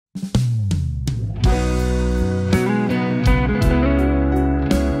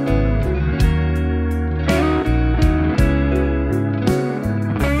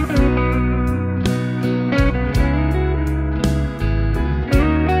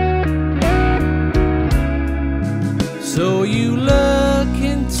So you look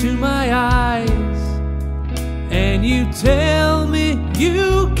into my eyes and you tell me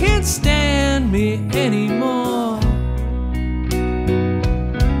you can't stand me anymore.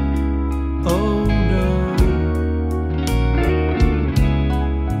 Oh no,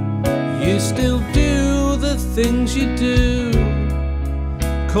 you still do the things you do.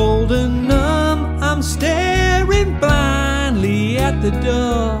 Cold and numb, I'm staring blindly at the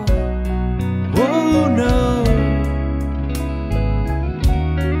door. Oh no,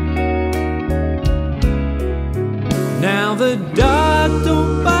 now the dog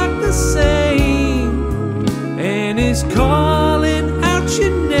don't bark the same, and is calling out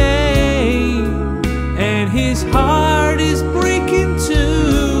your name, and his heart is breaking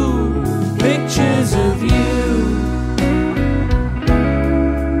too. Pictures of you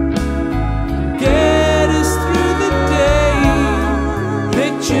get us through the day.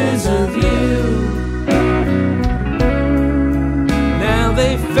 Pictures of you, now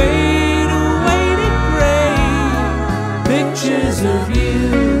they fade away to gray. Pictures of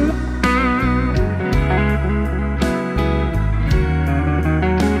you.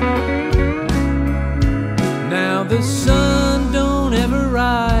 Now the sun don't ever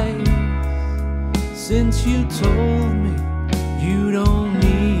rise since you told me you don't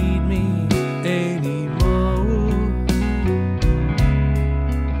need me anymore.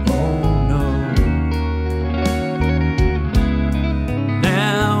 Oh no,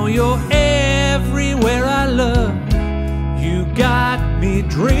 now you're everywhere I love. You got me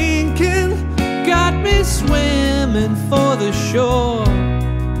drinking, got me swimming for the shore.